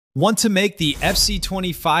Want to make the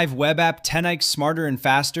FC25 web app 10x smarter and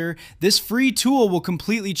faster? This free tool will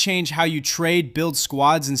completely change how you trade, build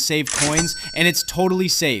squads, and save coins, and it's totally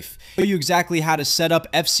safe. I'll show you exactly how to set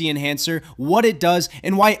up FC Enhancer, what it does,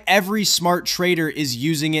 and why every smart trader is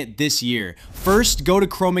using it this year. First, go to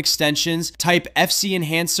Chrome extensions, type FC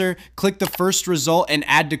Enhancer, click the first result, and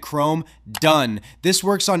add to Chrome. Done. This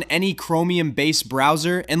works on any Chromium-based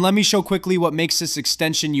browser, and let me show quickly what makes this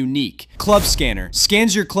extension unique. Club Scanner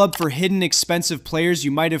scans your club for hidden expensive players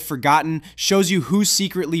you might have forgotten, shows you who's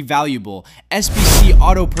secretly valuable. SBC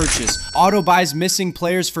Auto Purchase auto buys missing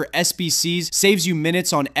players for SBCs, saves you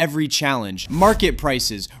minutes on every challenge. Market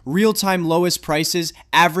prices, real-time lowest prices,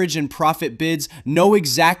 average and profit bids, know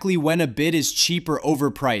exactly when a bid is cheap or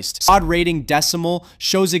overpriced. Squad rating decimal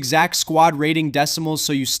shows exact squad rating decimals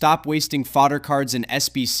so you stop wasting fodder cards and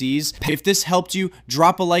SBCs. If this helped you,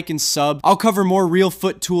 drop a like and sub. I'll cover more real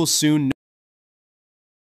foot tools soon.